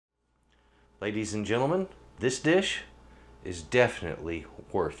Ladies and gentlemen, this dish is definitely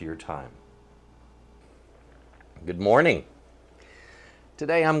worth your time. Good morning.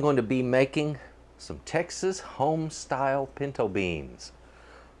 Today I'm going to be making some Texas home-style pinto beans.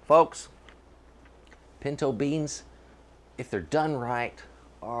 Folks, pinto beans, if they're done right,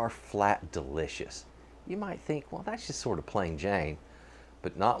 are flat delicious. You might think, well, that's just sort of plain Jane,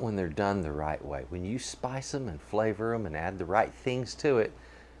 but not when they're done the right way. When you spice them and flavor them and add the right things to it,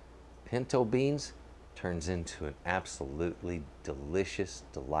 pinto beans turns into an absolutely delicious,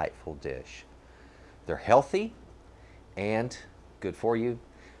 delightful dish. They're healthy and good for you,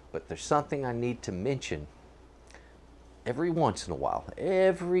 but there's something I need to mention. Every once in a while,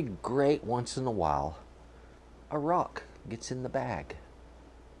 every great once in a while, a rock gets in the bag.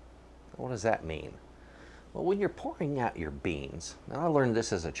 What does that mean? Well, when you're pouring out your beans, and I learned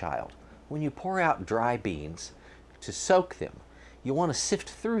this as a child, when you pour out dry beans to soak them, you want to sift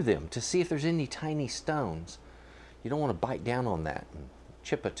through them to see if there's any tiny stones. You don't want to bite down on that and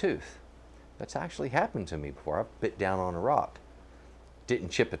chip a tooth. That's actually happened to me before. I've bit down on a rock. Didn't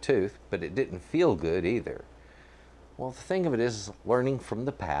chip a tooth, but it didn't feel good either. Well, the thing of it is, learning from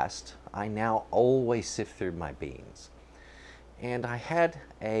the past, I now always sift through my beans. And I had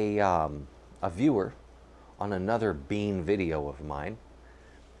a viewer on another bean video of mine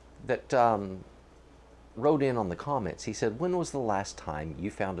that wrote in on the comments. He said, when was the last time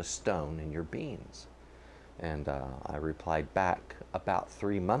you found a stone in your beans? And I replied back, about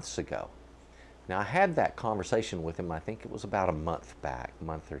 3 months ago. Now, I had that conversation with him, I think it was about a month back,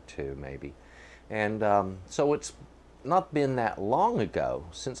 month or two maybe. And so it's not been that long ago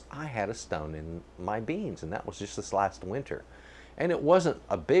since I had a stone in my beans, and that was just this last winter. And it wasn't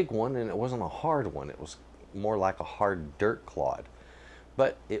a big one, and it wasn't a hard one. It was more like a hard dirt clod.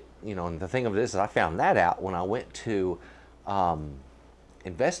 But it, and the thing of this is, I found that out when I went to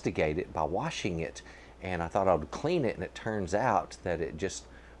investigate it by washing it, and I thought I would clean it, and it turns out that it just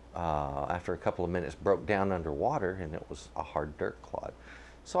after a couple of minutes broke down underwater, and it was a hard dirt clod.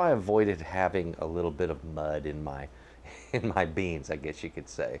 So I avoided having a little bit of mud in my beans, I guess you could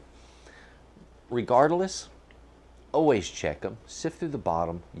say. Regardless, always check them, sift through the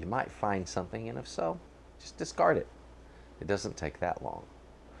bottom. You might find something, and if so, just discard it. It doesn't take that long.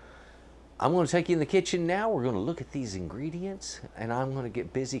 I'm going to take you in the kitchen now. We're going to look at these ingredients, and I'm going to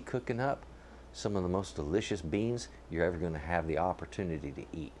get busy cooking up some of the most delicious beans you're ever going to have the opportunity to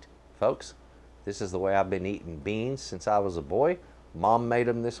eat. Folks, this is the way I've been eating beans since I was a boy. Mom made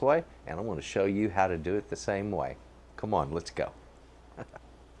them this way, and I'm going to show you how to do it the same way. Come on, let's go.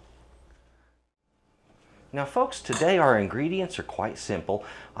 Now folks, today our ingredients are quite simple.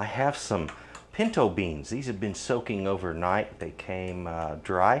 I have some pinto beans. These have been soaking overnight. They came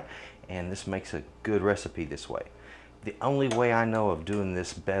dry, and this makes a good recipe this way. The only way I know of doing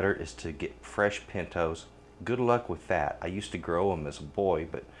this better is to get fresh pintos. Good luck with that. I used to grow them as a boy,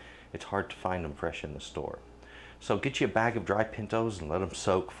 but it's hard to find them fresh in the store. So get you a bag of dry pintos and let them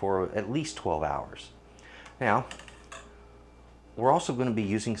soak for at least 12 hours. Now, we're also going to be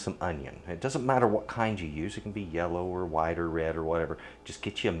using some onion. It doesn't matter what kind you use. It can be yellow or white or red or whatever. Just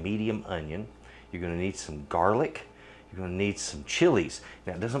get you a medium onion. You're going to need some garlic. You're going to need some chilies.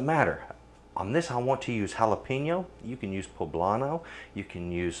 Now, it doesn't matter. On this, I want to use jalapeno. You can use poblano. You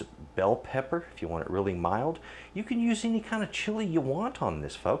can use bell pepper if you want it really mild. You can use any kind of chili you want on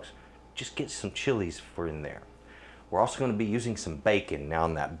this, folks. Just get some chilies for in there. We're also going to be using some bacon. Now,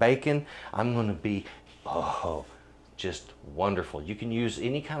 on that bacon, I'm going to be, just wonderful. You can use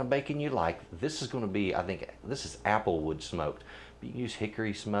any kind of bacon you like. This is going to be, I think, this is applewood smoked. But you can use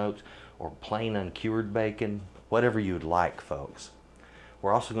hickory smoked or plain uncured bacon, whatever you'd like, folks.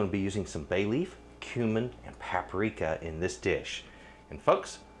 We're also going to be using some bay leaf, cumin, and paprika in this dish. And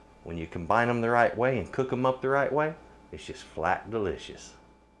folks, when you combine them the right way and cook them up the right way, it's just flat delicious.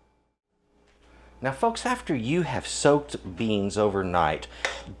 Now folks, after you have soaked beans overnight,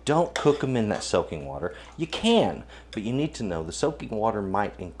 don't cook them in that soaking water. You can, but you need to know the soaking water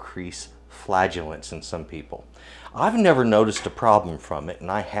might increase flatulence in some people. I've never noticed a problem from it,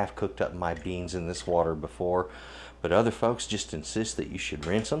 and I have cooked up my beans in this water before, but other folks just insist that you should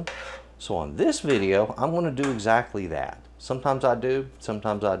rinse them. So on this video, I'm going to do exactly that. Sometimes I do,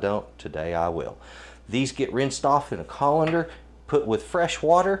 sometimes I don't. Today I will. These get rinsed off in a colander, put with fresh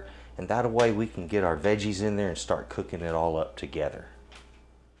water, and that way we can get our veggies in there and start cooking it all up together.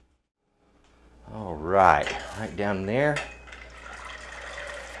 All right down there.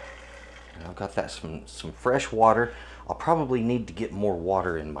 And I've got that some fresh water. I'll probably need to get more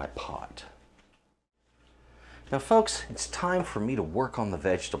water in my pot. Now folks, it's time for me to work on the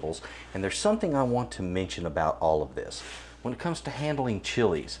vegetables, and there's something I want to mention about all of this. When it comes to handling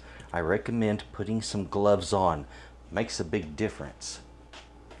chilies, I recommend putting some gloves on. Makes a big difference.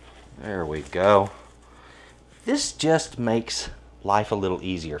 There we go. This just makes life a little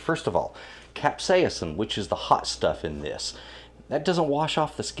easier. First of all, capsaicin, which is the hot stuff in this, that doesn't wash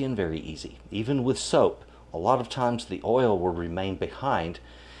off the skin very easy. Even with soap, a lot of times the oil will remain behind.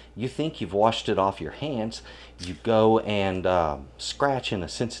 You think you've washed it off your hands, you go and scratch in a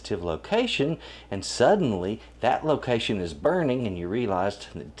sensitive location, and suddenly that location is burning and you realized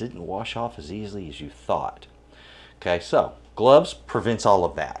it didn't wash off as easily as you thought. Okay, so gloves prevents all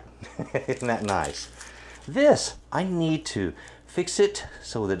of that. Isn't that nice? This, I need to fix it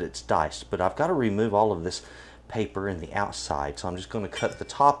so that it's diced, but I've got to remove all of this paper in the outside, so I'm just going to cut the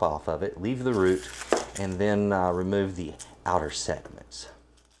top off of it, leave the root, and then remove the outer segments.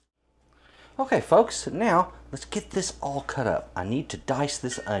 Okay folks, now let's get this all cut up. I need to dice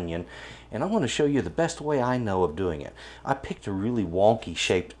this onion, and I'm going to show you the best way I know of doing it. I picked a really wonky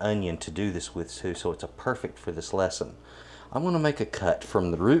shaped onion to do this with too, so it's perfect for this lesson. I'm going to make a cut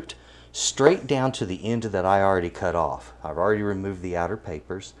from the root straight down to the end that I already cut off. I've already removed the outer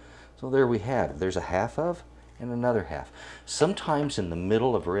papers, so there we have it. There's a half of and another half. Sometimes in the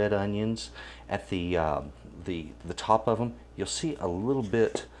middle of red onions, at the top of them, you'll see a little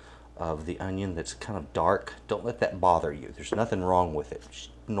bit of the onion that's kind of dark. Don't let that bother you. There's nothing wrong with it. It's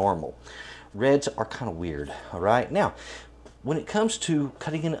normal. Reds are kind of weird. All right. Now, when it comes to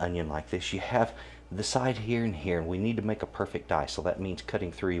cutting an onion like this, you have the side here and here. We need to make a perfect die, so that means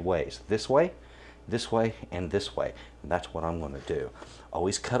cutting 3 ways: this way, and this way. And that's what I'm going to do.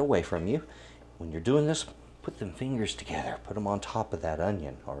 Always cut away from you. When you're doing this, put them fingers together. Put them on top of that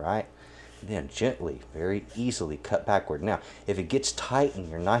onion. All right. Then gently, very easily cut backward. Now, if it gets tight and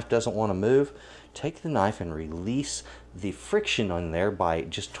your knife doesn't want to move, take the knife and release the friction on there by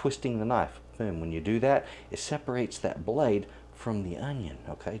just twisting the knife. Boom. When you do that, it separates that blade from the onion.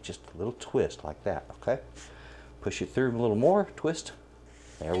 Okay, just a little twist like that. Okay, push it through a little more, twist.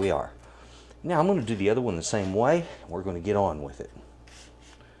 There we are. Now I'm going to do the other one the same way. We're going to get on with it.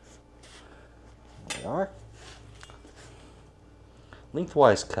 There we are.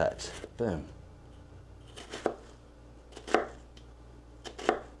 Lengthwise cuts. Boom.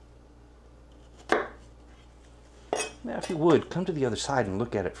 Now if you would, come to the other side and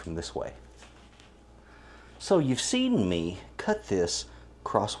look at it from this way. So you've seen me cut this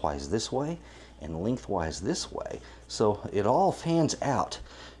crosswise this way and lengthwise this way. So it all fans out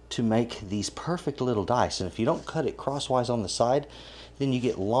to make these perfect little dice. And if you don't cut it crosswise on the side, then you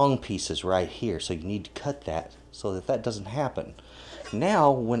get long pieces right here. So you need to cut that so that that doesn't happen.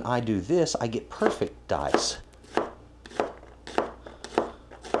 Now, when I do this, I get perfect dice.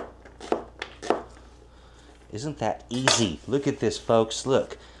 Isn't that easy? Look at this, folks.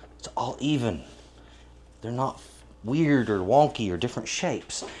 Look, it's all even. They're not weird or wonky or different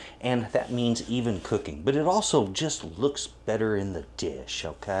shapes. And that means even cooking. But it also just looks better in the dish,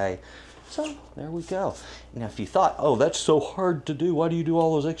 okay? So, there we go. Now, if you thought, oh, that's so hard to do, why do you do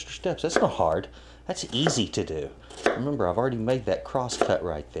all those extra steps? That's not hard. That's easy to do. Remember, I've already made that cross cut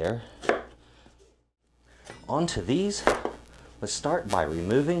right there. Onto these, let's start by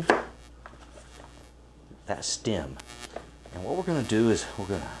removing that stem. And what we're going to do is we're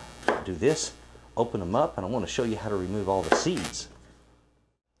going to do this, open them up, and I want to show you how to remove all the seeds.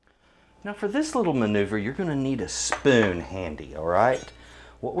 Now for this little maneuver, you're going to need a spoon handy, all right?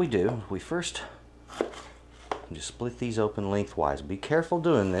 What we do, we first just split these open lengthwise. Be careful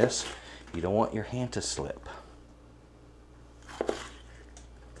doing this. You don't want your hand to slip.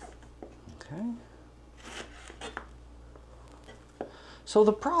 Okay. So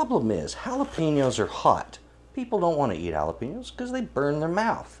the problem is jalapenos are hot. People don't want to eat jalapenos because they burn their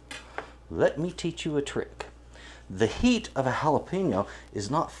mouth. Let me teach you a trick. The heat of a jalapeno is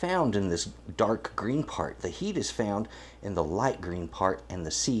not found in this dark green part. The heat is found in the light green part and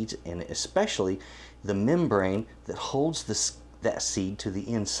the seeds, and especially the membrane that holds that seed to the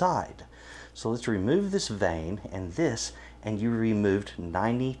inside. So let's remove this vein and this, and you removed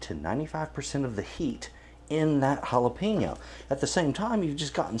 90 to 95% of the heat in that jalapeno. At the same time, you've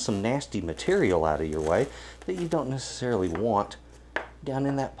just gotten some nasty material out of your way that you don't necessarily want down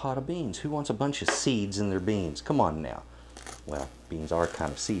in that pot of beans. Who wants a bunch of seeds in their beans? Come on now. Well, beans are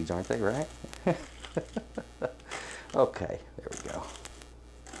kind of seeds, aren't they, right? Okay, there we go.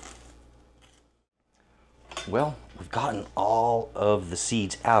 Well, we've gotten all of the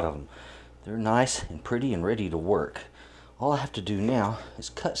seeds out of them. They're nice and pretty and ready to work. All I have to do now is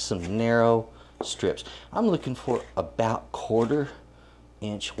cut some narrow strips. I'm looking for about 1/4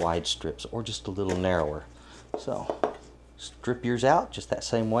 inch wide strips, or just a little narrower. So strip yours out just that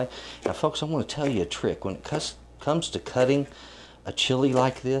same way. Now folks, I want to tell you a trick. When it comes to cutting a chili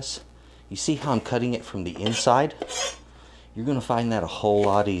like this, You see how I'm cutting it from the inside? You're going to find that a whole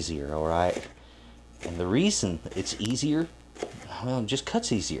lot easier, all right? And the reason it's easier, well, it just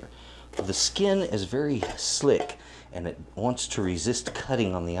cuts easier. The skin is very slick and it wants to resist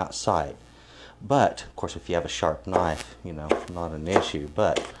cutting on the outside. But, of course, if you have a sharp knife, you know, not an issue.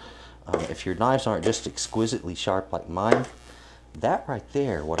 But if your knives aren't just exquisitely sharp like mine, that right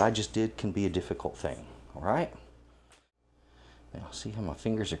there, what I just did, can be a difficult thing, all right? Now, see how my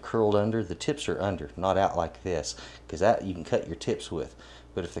fingers are curled under? The tips are under, not out like this, because that you can cut your tips with.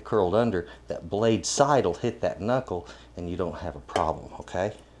 But if they're curled under, that blade side will hit that knuckle, and you don't have a problem,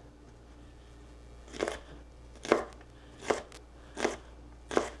 okay?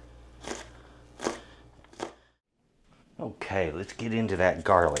 Okay, let's get into that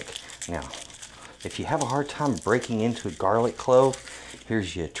garlic. Now, if you have a hard time breaking into a garlic clove,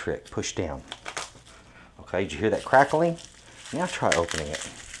 here's your trick. Push down. Okay, did you hear that crackling? Now try opening it.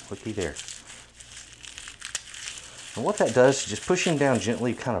 Looky there. And what that does is just pushing down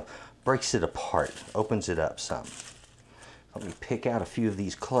gently kind of breaks it apart, opens it up some. Let me pick out a few of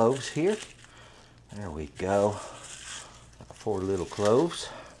these cloves here. There we go. 4 little cloves.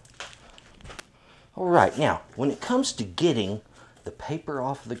 All right, now, when it comes to getting the paper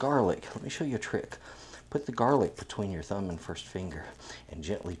off the garlic, let me show you a trick. Put the garlic between your thumb and first finger and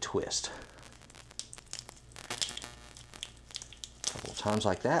gently twist. A couple times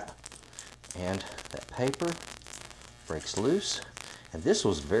like that, and that paper breaks loose. And this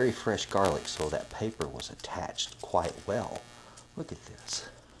was very fresh garlic, so that paper was attached quite well. Look at this.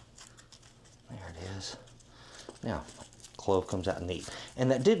 There it is. Now, clove comes out neat.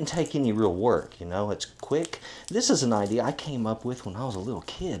 And that didn't take any real work, you know, it's quick. This is an idea I came up with when I was a little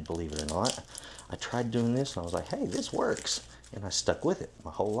kid, believe it or not. I tried doing this and I was like, hey, this works. And I stuck with it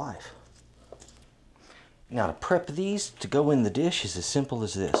my whole life. Now to prep these to go in the dish is as simple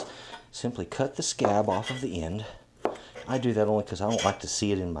as this. Simply cut the scab off of the end. I do that only because I don't like to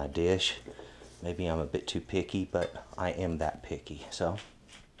see it in my dish. Maybe I'm a bit too picky, but I am that picky. So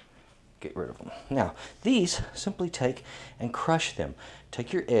get rid of them. Now, these simply take and crush them.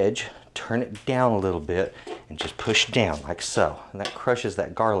 Take your edge, turn it down a little bit, and just push down like so. And that crushes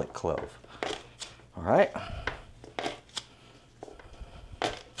that garlic clove. All right?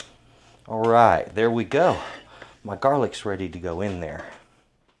 All right, there we go. My garlic's ready to go in there.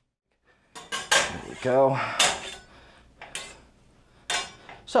 There we go.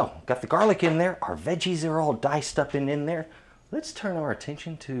 So, got the garlic in there. Our veggies are all diced up and in there. Let's turn our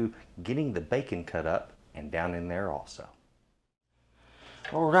attention to getting the bacon cut up and down in there also.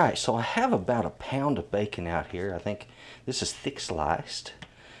 All right, so I have about 1 pound of bacon out here. I think this is thick sliced.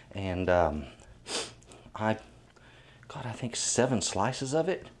 And I got, I think, 7 slices of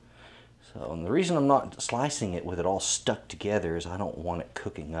it. So, and the reason I'm not slicing it with it all stuck together is I don't want it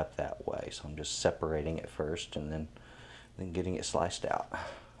cooking up that way. So I'm just separating it first and then getting it sliced out.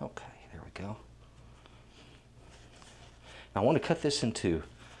 Okay, there we go. Now I want to cut this into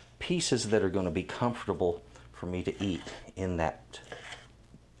pieces that are going to be comfortable for me to eat in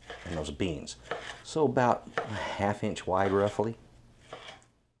those beans. So about a 1/2 inch wide roughly.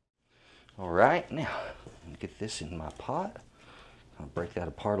 All right, now get this in my pot. I'll break that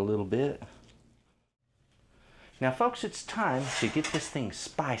apart a little bit. Now folks, it's time to get this thing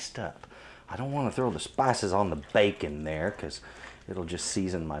spiced up. I don't want to throw the spices on the bacon there because it'll just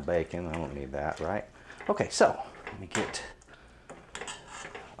season my bacon. I don't need that, right? Okay, so let me get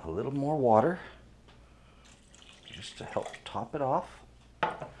a little more water just to help top it off.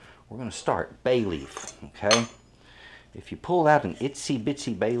 We're going to start bay leaf, okay? If you pull out an itsy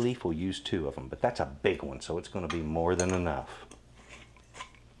bitsy bay leaf, we'll use 2 of them, but that's a big one, so it's going to be more than enough.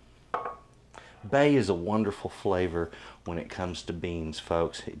 Bay is a wonderful flavor when it comes to beans,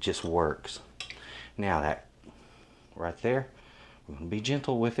 folks. It just works. Now that right there, we're going to be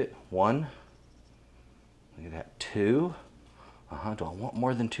gentle with it. 1, look at that, 2. Do I want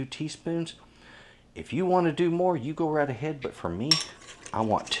more than 2 teaspoons? If you want to do more, you go right ahead, but for me, I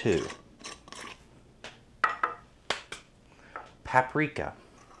want 2. Paprika.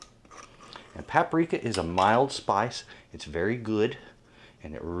 And paprika is a mild spice. It's very good,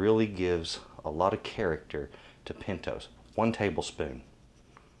 and it really gives a lot of character to pintos. 1 tablespoon.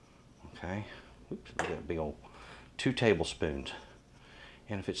 Okay. Oops, we got a big old 2 tablespoons.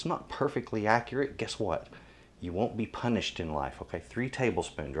 And if it's not perfectly accurate, guess what? You won't be punished in life, okay? 3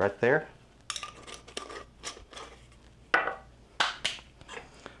 tablespoons right there.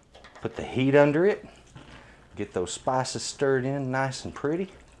 Put the heat under it. Get those spices stirred in nice and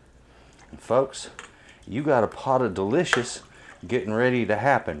pretty. And folks, you got a pot of delicious getting ready to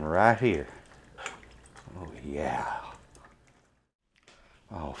happen right here. Oh yeah.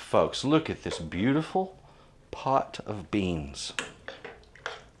 Oh, folks, look at this beautiful pot of beans.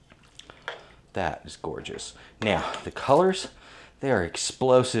 That is gorgeous. Now, the colors, they are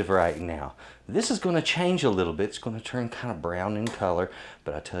explosive right now. This is going to change a little bit. It's going to turn kind of brown in color.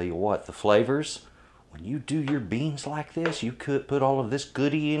 But I tell you what, the flavors, when you do your beans like this, you could put all of this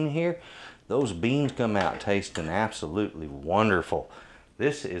goodie in here, those beans come out tasting absolutely wonderful.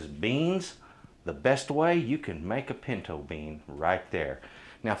 This is beans the best way you can make a pinto bean right there.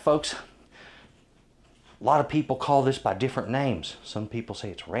 Now, folks, a lot of people call this by different names. Some people say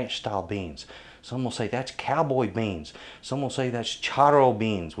it's ranch style beans. Some will say that's cowboy beans. Some will say that's charro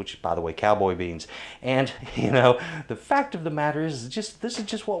beans, which, by the way, cowboy beans. And, you know, the fact of the matter is this is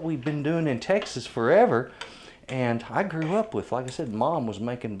just what we've been doing in Texas forever. And I grew up with, like I said, Mom was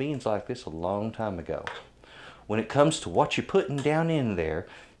making beans like this a long time ago. When it comes to what you're putting down in there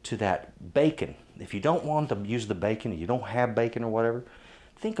to that bacon, if you don't want to use the bacon, if you don't have bacon or whatever,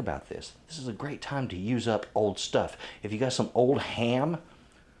 think about this. This is a great time to use up old stuff. If you got some old ham,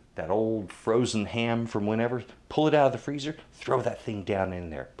 that old frozen ham from whenever, pull it out of the freezer, throw that thing down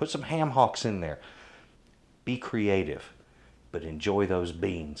in there. Put some ham hocks in there. Be creative, but enjoy those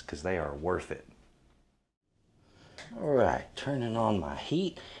beans because they are worth it. All right, turning on my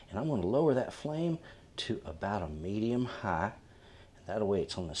heat, and I'm going to lower that flame to about a medium high. That way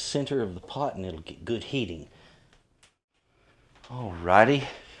it's on the center of the pot and it'll get good heating. Alrighty,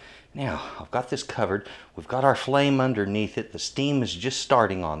 now I've got this covered. We've got our flame underneath it. The steam is just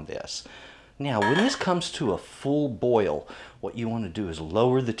starting on this. Now when this comes to a full boil, what you want to do is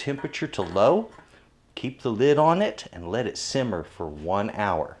lower the temperature to low, keep the lid on it, and let it simmer for 1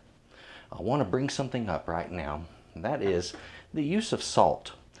 hour. I want to bring something up right now, and that is the use of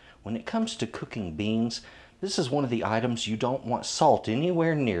salt. When it comes to cooking beans, this is one of the items you don't want salt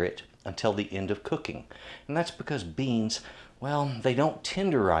anywhere near it until the end of cooking. And that's because beans, well, they don't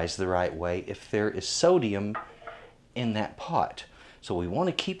tenderize the right way if there is sodium in that pot. So we want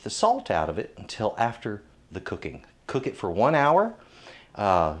to keep the salt out of it until after the cooking. Cook it for 1 hour.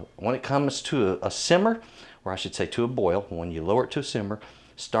 When it comes to a simmer, or I should say to a boil, when you lower it to a simmer,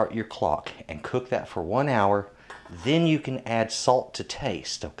 start your clock and cook that for 1 hour. Then you can add salt to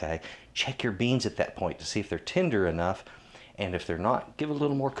taste, okay? Check your beans at that point to see if they're tender enough. And if they're not, give a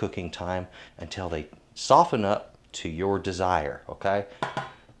little more cooking time until they soften up to your desire, okay?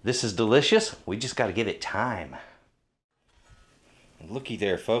 This is delicious. We just got to give it time. And looky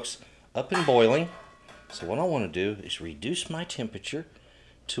there, folks, up and boiling. So what I want to do is reduce my temperature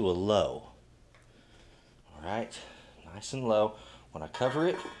to a low. All right, nice and low. When I cover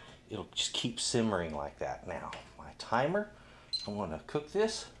it, it'll just keep simmering like that. Now, my timer, I want to cook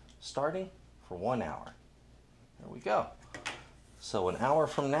this starting for 1 hour. There we go. So an hour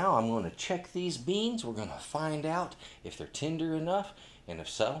from now, I'm going to check these beans. We're going to find out if they're tender enough, and if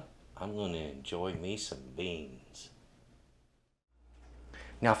so, I'm going to enjoy me some beans.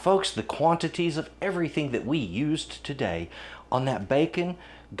 Now folks, the quantities of everything that we used today on that bacon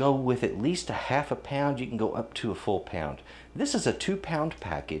go with at least a ½ pound. You can go up to a full pound. This is a 2-pound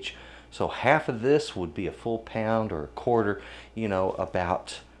package, so half of this would be a full pound, or a quarter, you know,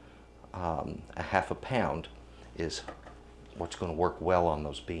 about a ½ pound is what's going to work well on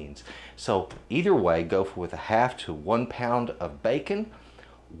those beans. So either way, go with a ½ to 1 pound of bacon,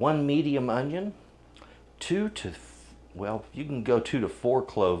 1 medium onion, well, you can go 2 to 4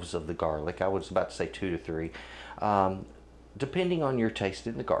 cloves of the garlic. I was about to say 2 to 3, depending on your taste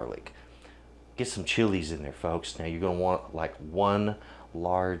in the garlic. Get some chilies in there, folks. Now you're going to want like 1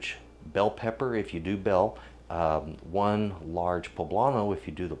 large bell pepper if you do bell, 1 large poblano if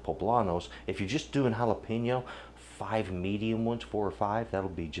you do the poblanos. If you're just doing jalapeno, 5 medium ones, 4 or 5, that'll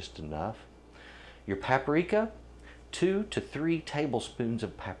be just enough. Your paprika, 2 to 3 tablespoons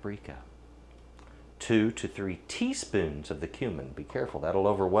of paprika. 2 to 3 teaspoons of the cumin. Be careful, that'll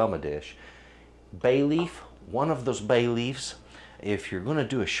overwhelm a dish. Bay leaf, 1 of those bay leaves. If you're going to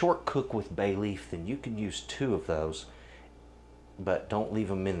do a short cook with bay leaf, then you can use 2 of those, but don't leave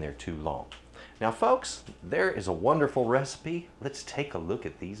them in there too long. Now folks, there is a wonderful recipe. Let's take a look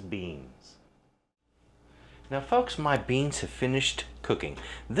at these beans. Now folks, my beans have finished cooking.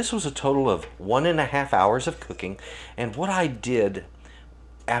 This was a total of 1½ hours of cooking, and what I did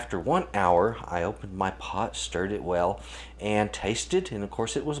after 1 hour, I opened my pot, stirred it well, and tasted, and of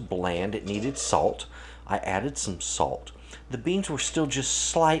course it was bland. It needed salt. I added some salt. The beans were still just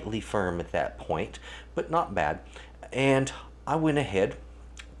slightly firm at that point, but not bad. And I went ahead,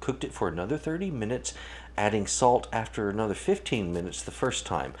 cooked it for another 30 minutes, adding salt after another 15 minutes the first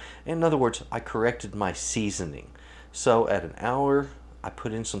time. In other words, I corrected my seasoning. So at 1 hour, I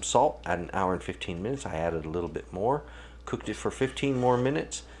put in some salt. At 1 hour and 15 minutes, I added a little bit more, cooked it for 15 more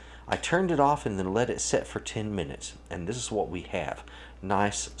minutes. I turned it off and then let it set for 10 minutes. And this is what we have.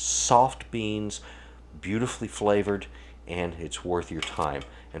 Nice, soft beans, beautifully flavored, and it's worth your time.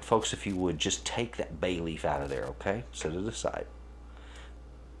 And folks, if you would, just take that bay leaf out of there, okay? Set it aside.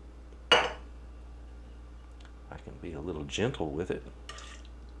 I can be a little gentle with it.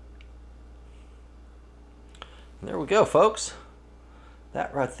 And there we go, folks.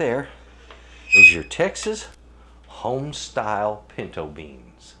 That right there is your Texas Homestyle pinto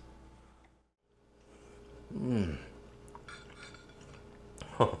beans.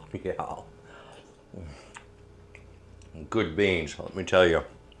 Oh, yeah. Good beans, let me tell you.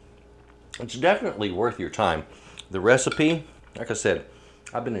 It's definitely worth your time. The recipe, like I said,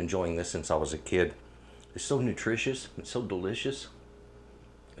 I've been enjoying this since I was a kid. It's so nutritious, it's so delicious.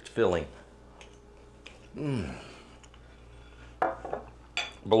 It's filling.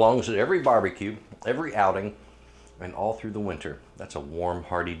 Belongs at every barbecue, every outing, and all through the winter. That's a warm,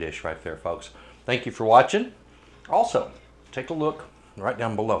 hearty dish right there, folks. Thank you for watching. Also, take a look right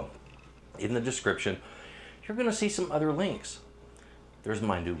down below. In the description, you're going to see some other links. There's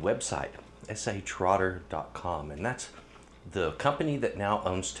my new website, S.A.Trotter.com, and that's the company that now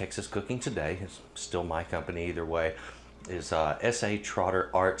owns Texas Cooking Today. It's still my company either way. Is S.A.Trotter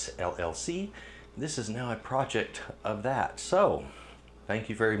Arts LLC. This is now a project of that. So, thank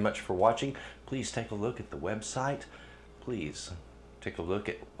you very much for watching. Please take a look at the website. Please take a look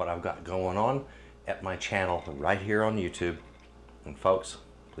at what I've got going on at my channel right here on YouTube. And folks,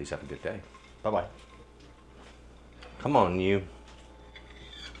 please have a good day. Bye-bye. Come on, you.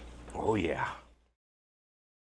 Oh, yeah.